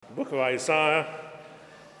The book of Isaiah,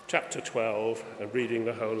 chapter 12, and reading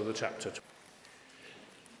the whole of the chapter.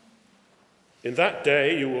 In that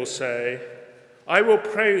day you will say, I will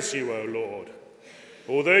praise you, O Lord.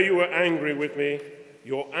 Although you were angry with me,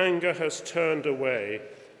 your anger has turned away,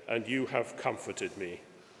 and you have comforted me.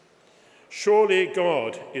 Surely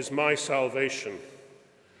God is my salvation.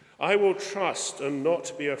 I will trust and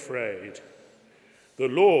not be afraid. The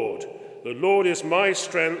Lord is my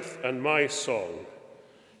strength and my song.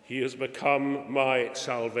 He has become my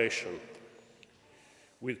salvation.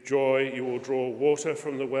 With joy you will draw water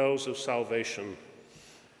from the wells of salvation.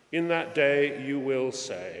 In that day you will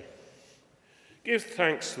say, give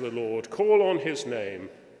thanks to the Lord, call on his name,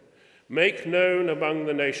 make known among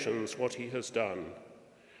the nations what he has done,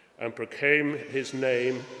 and proclaim that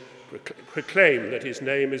his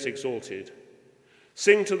name is exalted.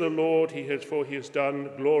 Sing to the Lord, for he has done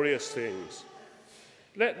glorious things.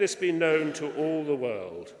 Let this be known to all the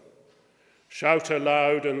world. Shout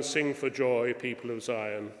aloud and sing for joy, people of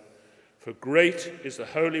Zion, for great is the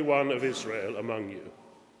Holy One of Israel among you.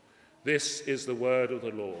 This is the word of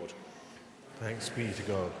the Lord. Thanks be to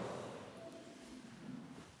God.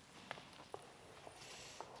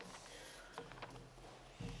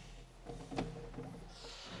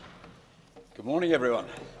 Good morning, everyone.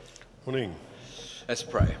 Morning. Let's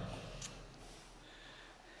pray.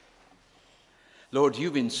 Lord,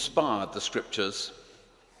 you've inspired the scriptures.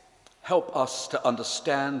 Help us to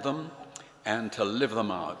understand them and to live them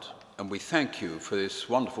out. And we thank you for this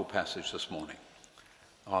wonderful passage this morning.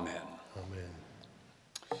 Amen.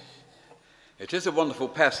 Amen. It is a wonderful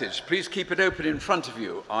passage. Please keep it open in front of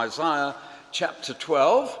you. Isaiah chapter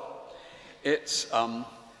 12. It's a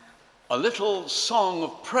little song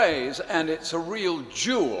of praise, and it's a real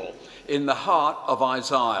jewel in the heart of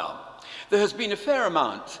Isaiah. There has been a fair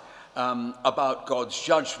amount about God's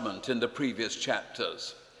judgment in the previous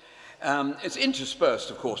chapters. It's interspersed,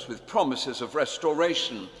 of course, with promises of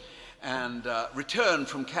restoration and return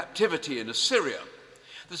from captivity in Assyria.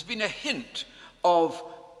 There's been a hint of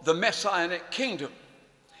the Messianic kingdom.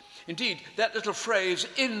 Indeed, that little phrase,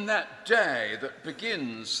 in that day, that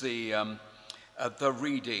begins the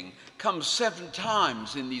reading, comes 7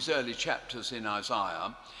 times in these early chapters in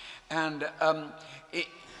Isaiah. And it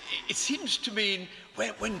seems to mean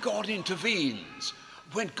when God intervenes,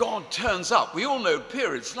 when God turns up. We all know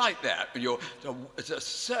periods like that, when it's a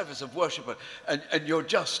service of worship and you're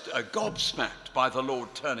just gobsmacked by the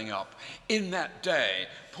Lord turning up. In that day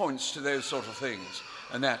points to those sort of things,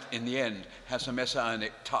 and that in the end has a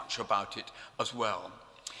messianic touch about it as well.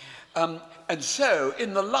 And so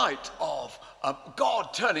in the light of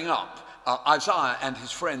God turning up, Isaiah and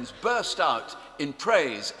his friends burst out in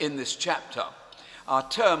praise in this chapter. Our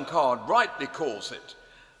term card rightly calls it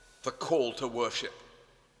the call to worship.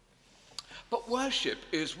 But worship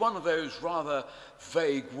is one of those rather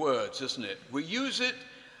vague words, isn't it? We use it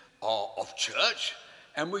of church,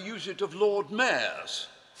 and we use it of Lord Mayors,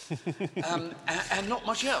 and not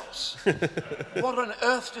much else. What on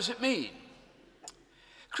earth does it mean?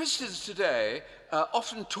 Christians today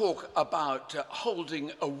often talk about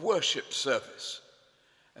holding a worship service.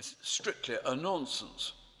 That's strictly a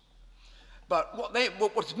nonsense. But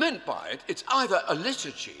what's meant by it, it's either a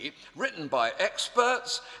liturgy written by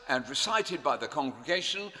experts and recited by the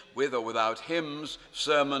congregation with or without hymns,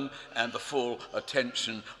 sermon, and the full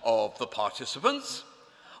attention of the participants,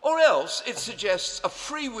 or else it suggests a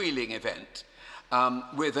freewheeling event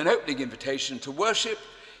with an opening invitation to worship,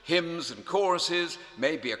 hymns and choruses,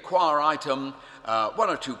 maybe a choir item, 1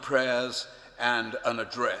 or 2 prayers, and an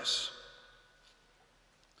address.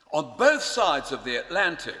 On both sides of the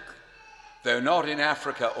Atlantic, though not in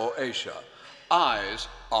Africa or Asia, eyes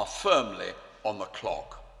are firmly on the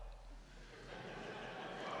clock.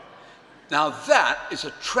 Now that is a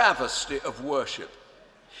travesty of worship.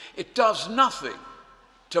 It does nothing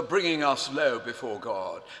to bringing us low before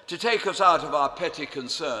God, to take us out of our petty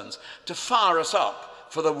concerns, to fire us up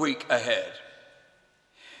for the week ahead.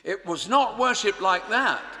 It was not worship like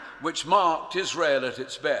that which marked Israel at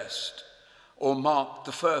its best, or marked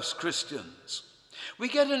the first Christians. We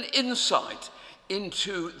get an insight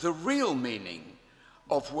into the real meaning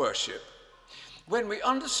of worship when we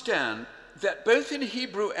understand that both in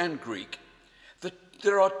Hebrew and Greek,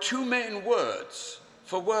 there are 2 main words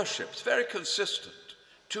for worship. It's very consistent,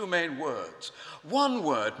 2 main words. One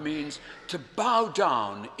word means to bow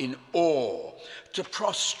down in awe, to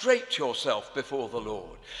prostrate yourself before the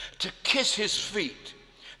Lord, to kiss his feet.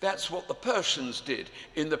 That's what the Persians did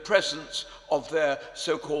in the presence of their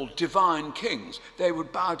so-called divine kings. They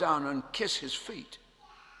would bow down and kiss his feet.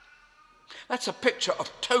 That's a picture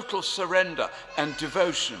of total surrender and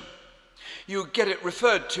devotion. You get it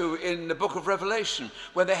referred to in the book of Revelation,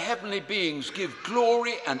 where the heavenly beings give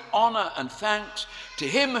glory and honor and thanks to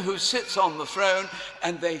him who sits on the throne,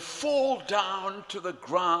 and they fall down to the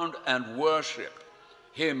ground and worship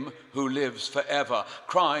him who lives forever,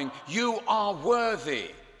 crying, "You are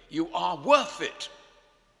worthy, you are worth it,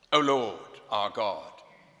 O Lord our God,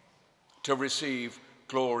 to receive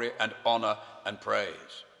glory and honor and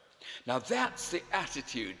praise." Now that's the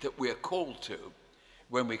attitude that we're called to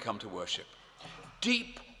when we come to worship.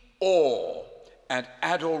 Deep awe and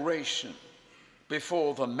adoration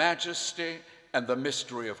before the majesty and the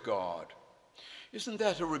mystery of God. Isn't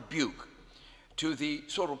that a rebuke to the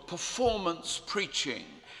sort of performance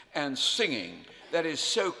preaching and singing that is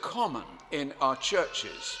so common in our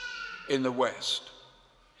churches in the West?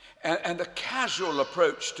 And the casual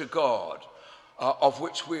approach to God, of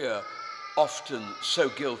which we are often so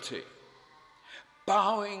guilty.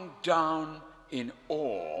 Bowing down in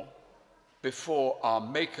awe before our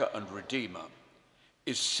Maker and Redeemer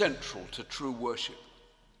is central to true worship,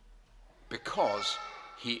 because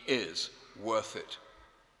he is worth it.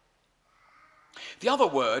 The other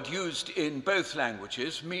word used in both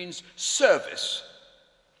languages means service.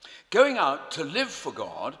 Going out to live for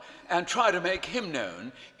God and try to make him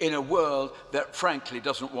known in a world that frankly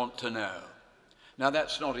doesn't want to know. Now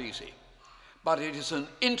that's not easy, but it is an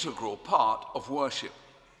integral part of worship.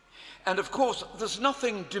 And of course, there's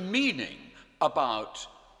nothing demeaning about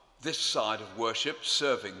this side of worship,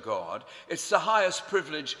 serving God. It's the highest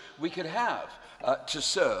privilege we could have to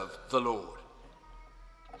serve the Lord.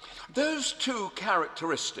 Those two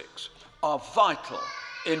characteristics are vital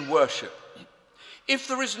in worship. If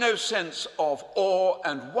there is no sense of awe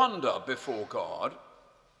and wonder before God,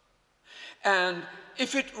 and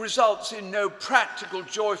if it results in no practical,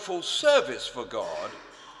 joyful service for God,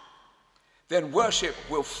 then worship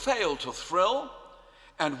will fail to thrill,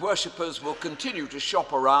 and worshippers will continue to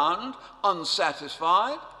shop around,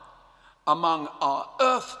 unsatisfied, among our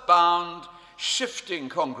earthbound, shifting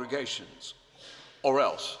congregations, or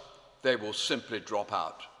else they will simply drop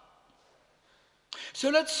out. So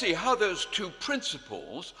let's see how those two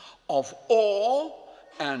principles of awe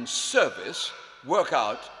and service work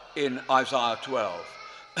out in Isaiah 12.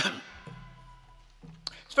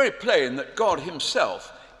 It's very plain that God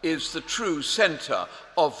himself is the true center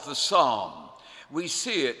of the psalm. We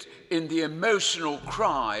see it in the emotional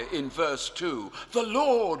cry in verse 2, the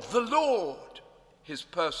Lord, his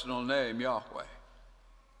personal name, Yahweh.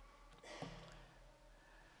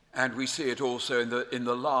 And we see it also in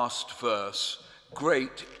the last verse,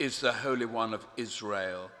 great is the Holy One of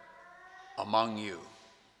Israel among you.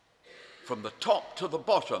 From the top to the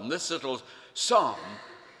bottom, this little psalm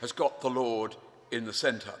has got the Lord in the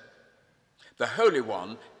center. The Holy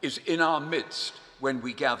One is in our midst when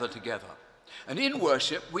we gather together. And in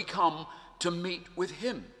worship, we come to meet with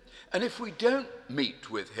him. And if we don't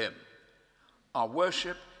meet with him, our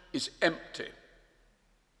worship is empty.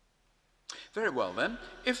 Very well then,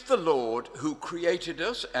 if the Lord who created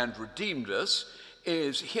us and redeemed us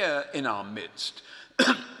is here in our midst,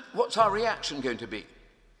 what's our reaction going to be?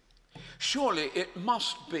 Surely it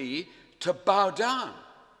must be to bow down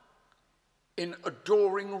in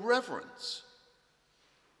adoring reverence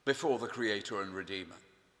before the Creator and Redeemer.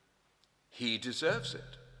 He deserves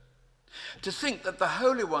it. To think that the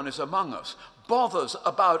Holy One is among us, bothers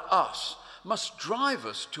about us, must drive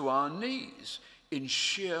us to our knees in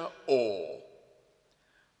sheer awe.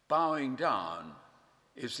 Bowing down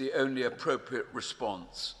is the only appropriate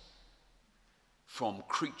response from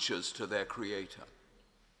creatures to their Creator.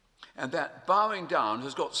 And that bowing down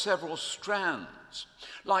has got several strands,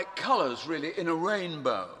 like colors really in a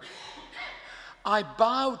rainbow. I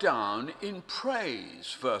bow down in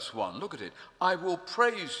praise, verse 1. Look at it. I will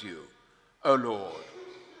praise you, O Lord.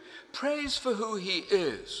 Praise for who he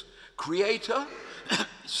is. Creator,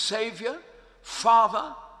 Savior,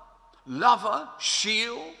 Father, lover,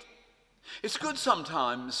 shield. It's good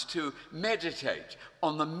sometimes to meditate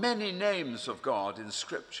on the many names of God in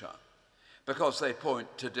Scripture, because they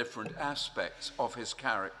point to different aspects of his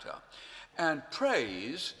character. And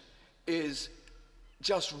praise is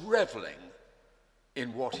just reveling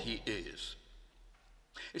in what he is.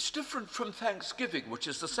 It's different from thanksgiving, which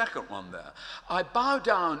is the second one there. I bow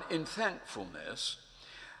down in thankfulness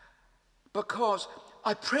because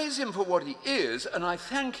I praise him for what he is, and I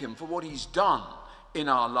thank him for what he's done in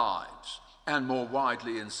our lives and more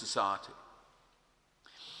widely in society.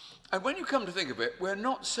 And when you come to think of it, we're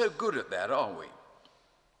not so good at that, are we?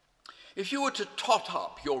 If you were to tot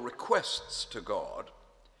up your requests to God,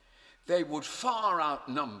 they would far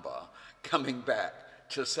outnumber coming back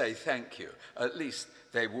to say thank you. At least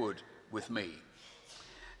they would with me.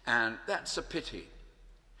 And that's a pity.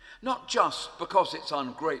 Not just because it's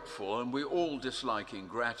ungrateful, and we all dislike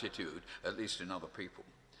ingratitude, at least in other people,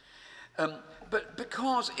 but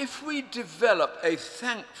because if we develop a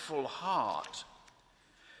thankful heart,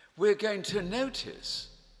 we're going to notice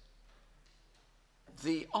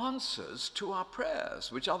the answers to our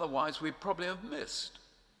prayers, which otherwise we probably have missed.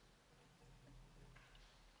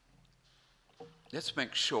 Let's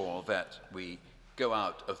make sure that we go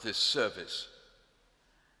out of this service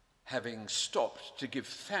having stopped to give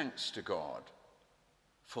thanks to God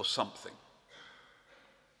for something.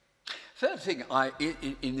 Third thing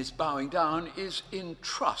in this bowing down is in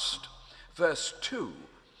trust. Verse 2,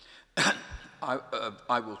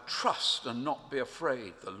 I will trust and not be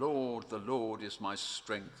afraid. The Lord is my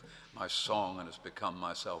strength, my song, and has become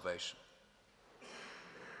my salvation.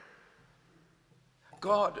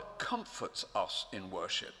 God comforts us in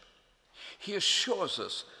worship. He assures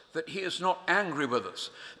us that he is not angry with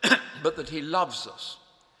us, but that he loves us.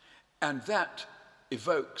 And that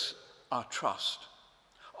evokes our trust.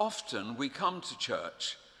 Often we come to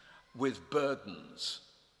church with burdens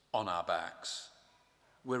on our backs.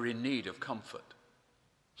 We're in need of comfort.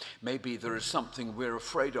 Maybe there is something we're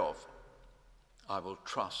afraid of. I will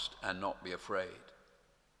trust and not be afraid.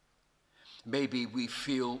 Maybe we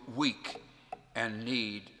feel weak and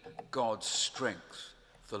need God's strength.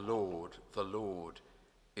 The Lord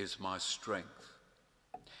is my strength.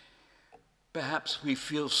 Perhaps we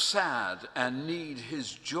feel sad and need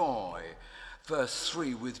his joy. Verse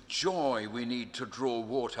 3, with joy we need to draw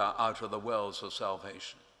water out of the wells of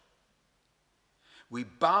salvation. We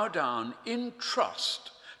bow down in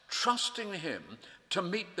trust, trusting him to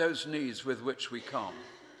meet those needs with which we come.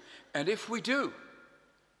 And if we do,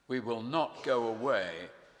 we will not go away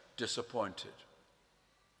disappointed.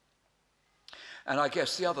 And I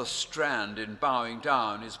guess the other strand in bowing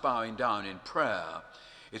down is bowing down in prayer.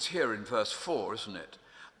 It's here in verse 4, isn't it?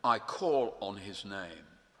 I call on his name.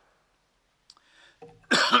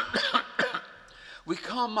 We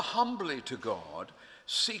come humbly to God,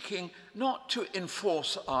 seeking not to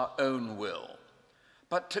enforce our own will,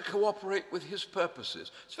 but to cooperate with his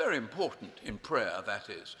purposes. It's very important in prayer, that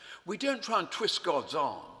is. We don't try and twist God's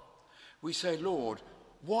arm. We say, Lord,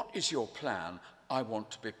 what is your plan? I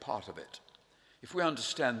want to be part of it. If we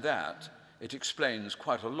understand that, it explains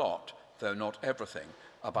quite a lot, though not everything,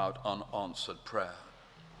 about unanswered prayer.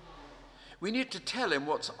 We need to tell him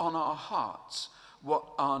what's on our hearts, what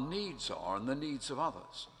our needs are and the needs of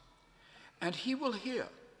others. And he will hear.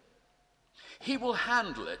 He will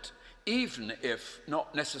handle it, even if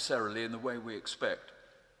not necessarily in the way we expect.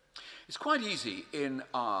 It's quite easy in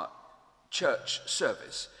our church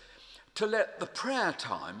service to let the prayer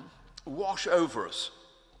time wash over us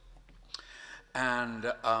and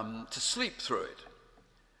to sleep through it.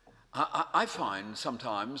 I find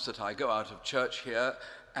sometimes that I go out of church here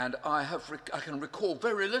and I can recall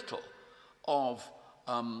very little of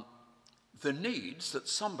the needs that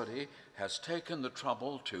somebody has taken the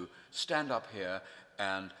trouble to stand up here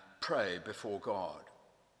and pray before God.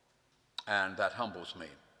 And that humbles me,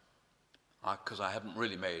 because I haven't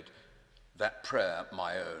really made that prayer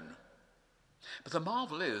my own. But the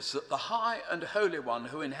marvel is that the high and holy one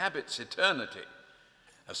who inhabits eternity,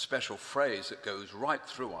 a special phrase that goes right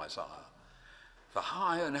through Isaiah, the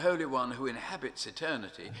high and holy one who inhabits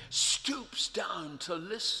eternity stoops down to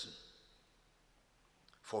listen.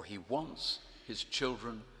 For he wants his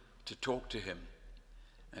children to talk to him.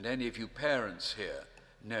 And any of you parents here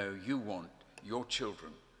know you want your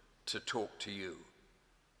children to talk to you.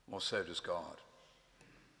 Or so does God.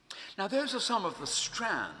 Now those are some of the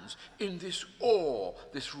strands in this awe,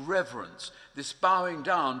 this reverence, this bowing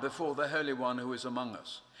down before the Holy One who is among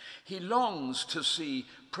us. He longs to see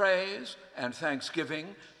praise and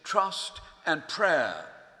thanksgiving, trust and prayer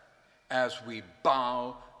as we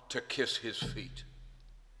bow to kiss his feet.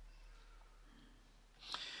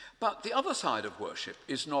 But the other side of worship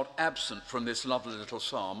is not absent from this lovely little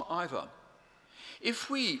psalm either. If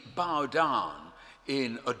we bow down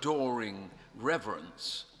in adoring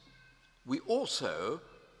reverence, we also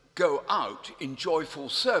go out in joyful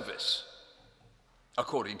service,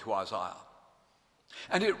 according to Isaiah.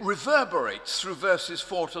 And it reverberates through verses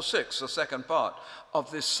 4 to 6, the second part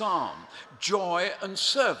of this psalm. Joy and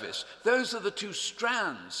service, those are the two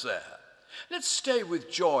strands there. Let's stay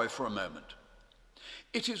with joy for a moment.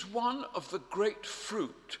 It is one of the great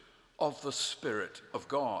fruit of the Spirit of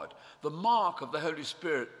God. The mark of the Holy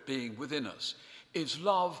Spirit being within us is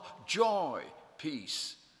love, joy,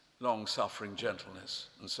 peace, long-suffering, gentleness,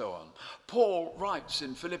 and so on. Paul writes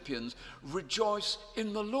in Philippians, rejoice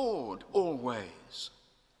in the Lord always.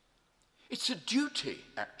 It's a duty,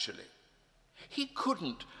 actually. He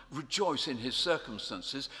couldn't rejoice in his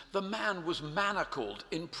circumstances. The man was manacled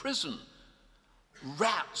in prison.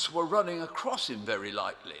 Rats were running across him very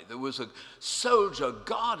likely. There was a soldier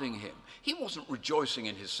guarding him. He wasn't rejoicing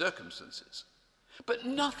in his circumstances. But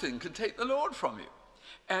nothing can take the Lord from you.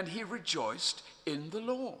 And he rejoiced in the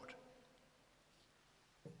Lord.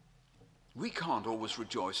 We can't always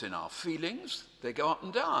rejoice in our feelings. They go up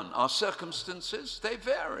and down. Our circumstances, they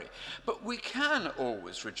vary. But we can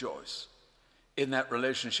always rejoice in that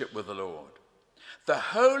relationship with the Lord. The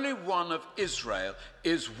Holy One of Israel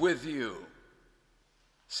is with you,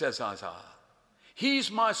 says Isaiah. He's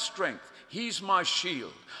my strength. He's my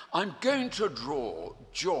shield. I'm going to draw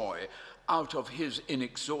joy out of his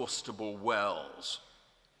inexhaustible wells.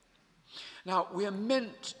 Now, we are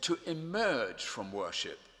meant to emerge from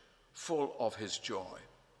worship full of his joy.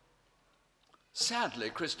 Sadly,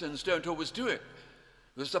 Christians don't always do it.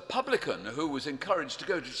 There's a publican who was encouraged to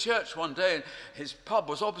go to church one day, and his pub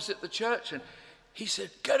was opposite the church, and he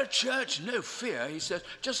said, "Go to church, no fear." He says,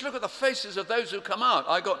 "Just look at the faces of those who come out.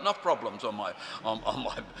 I got enough problems on my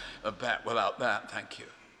back without that, thank you."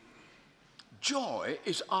 Joy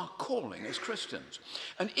is our calling as Christians.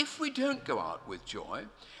 And if we don't go out with joy,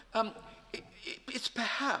 it's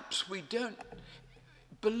perhaps we don't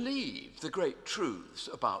believe the great truths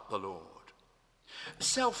about the Lord.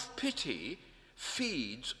 Self-pity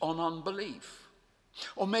feeds on unbelief.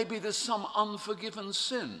 Or maybe there's some unforgiven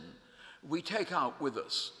sin we take out with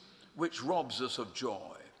us, which robs us of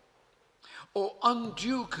joy. Or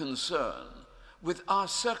undue concern with our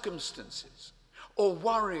circumstances, or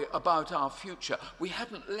worry about our future. We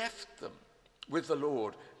haven't left them with the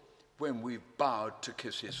Lord when we've bowed to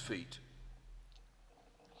kiss his feet.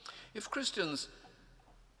 If Christians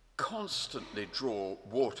constantly draw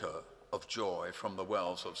water of joy from the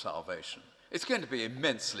wells of salvation, it's going to be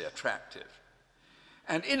immensely attractive.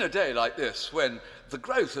 And in a day like this, when the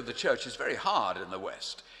growth of the church is very hard in the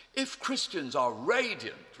West, if Christians are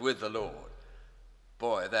radiant with the Lord,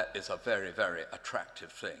 boy, that is a very, very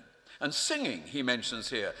attractive thing. And singing, he mentions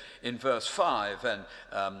here in verse 5, and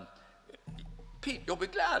Pete, you'll be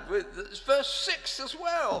glad with verse 6 as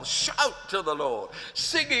well. Shout to the Lord,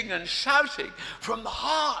 singing and shouting from the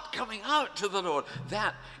heart coming out to the Lord.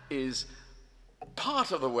 That is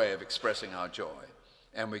part of the way of expressing our joy.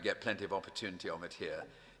 And we get plenty of opportunity of it here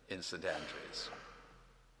in St. Andrews.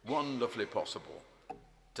 Wonderfully possible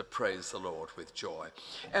to praise the Lord with joy.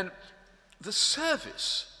 And the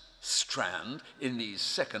service strand in the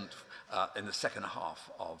second half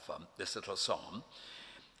of this little psalm,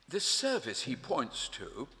 this service he points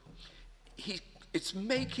to, it's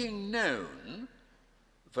making known,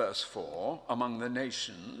 verse 4, among the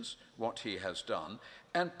nations what he has done,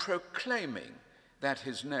 and proclaiming that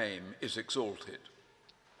his name is exalted.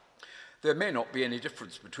 There may not be any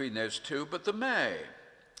difference between those two, but there may.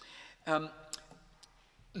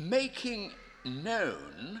 Making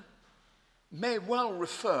known may well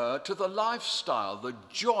refer to the lifestyle, the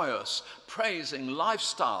joyous, praising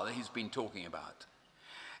lifestyle that he's been talking about.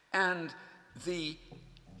 And the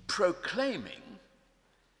proclaiming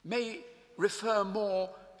may refer more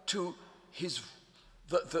to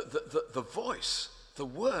the voice, the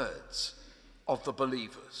words of the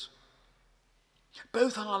believers.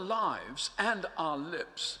 Both our lives and our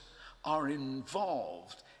lips are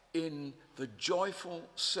involved in the joyful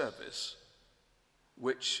service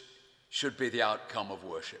which should be the outcome of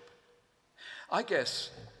worship. I guess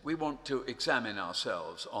we want to examine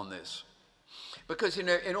ourselves on this. Because,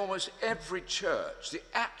 in almost every church, the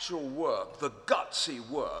actual work, the gutsy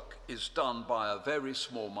work, is done by a very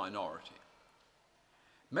small minority.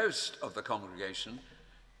 Most of the congregation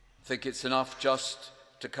think it's enough just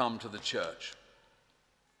to come to the church.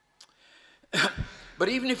 But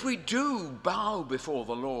even if we do bow before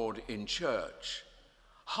the Lord in church,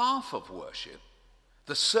 half of worship,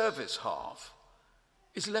 the service half,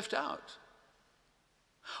 is left out.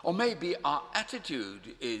 Or maybe our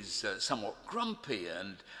attitude is somewhat grumpy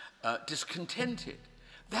and discontented.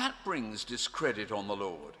 That brings discredit on the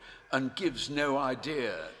Lord and gives no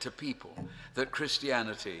idea to people that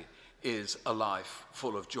Christianity is a life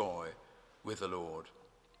full of joy with the Lord.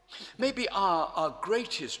 Maybe our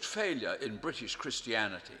greatest failure in British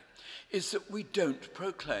Christianity is that we don't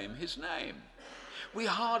proclaim his name. We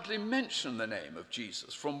hardly mention the name of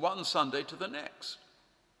Jesus from one Sunday to the next.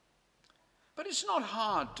 But it's not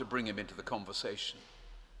hard to bring him into the conversation.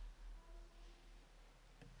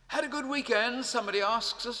 Had a good weekend, somebody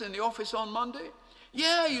asks us in the office on Monday.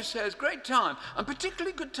 Yeah, you say, it's a great time. And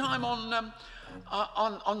particularly good time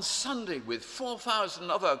on Sunday with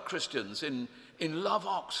 4,000 other Christians in Love,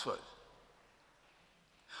 Oxford.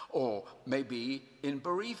 Or maybe in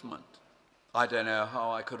bereavement. I don't know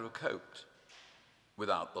how I could have coped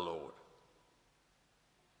without the Lord.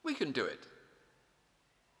 We can do it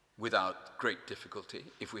without great difficulty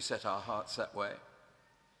if we set our hearts that way.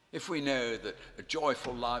 If we know that a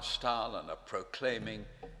joyful lifestyle and a proclaiming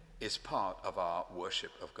is part of our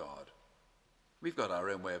worship of God. We've got our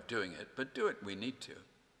own way of doing it, but do it we need to.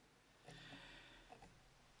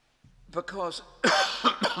 Because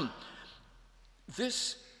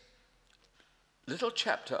this little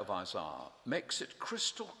chapter of Isaiah makes it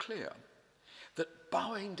crystal clear that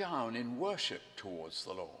bowing down in worship towards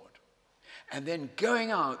the Lord and then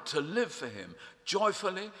going out to live for him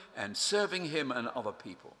joyfully and serving him and other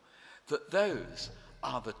people, that those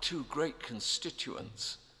are the two great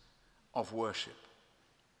constituents of worship.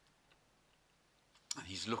 And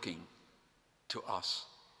he's looking to us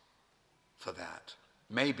for that.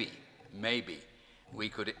 Maybe we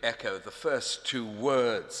could echo the first two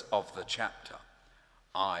words of the chapter.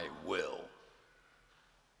 I will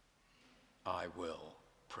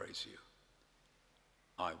praise you.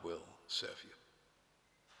 I will serve you.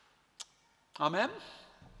 Amen?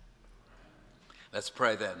 Let's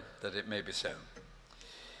pray then that it may be so.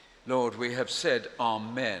 Lord, we have said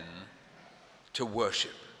amen to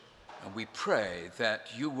worship, and we pray that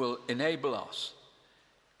you will enable us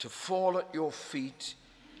to fall at your feet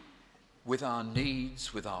with our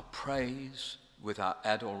needs, with our praise, with our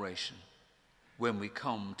adoration when we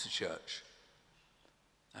come to church,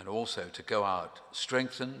 and also to go out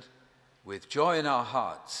strengthened with joy in our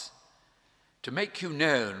hearts to make you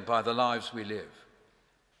known by the lives we live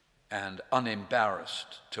and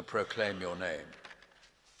unembarrassed to proclaim your name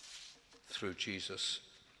through Jesus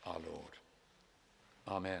our Lord.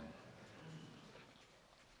 Amen.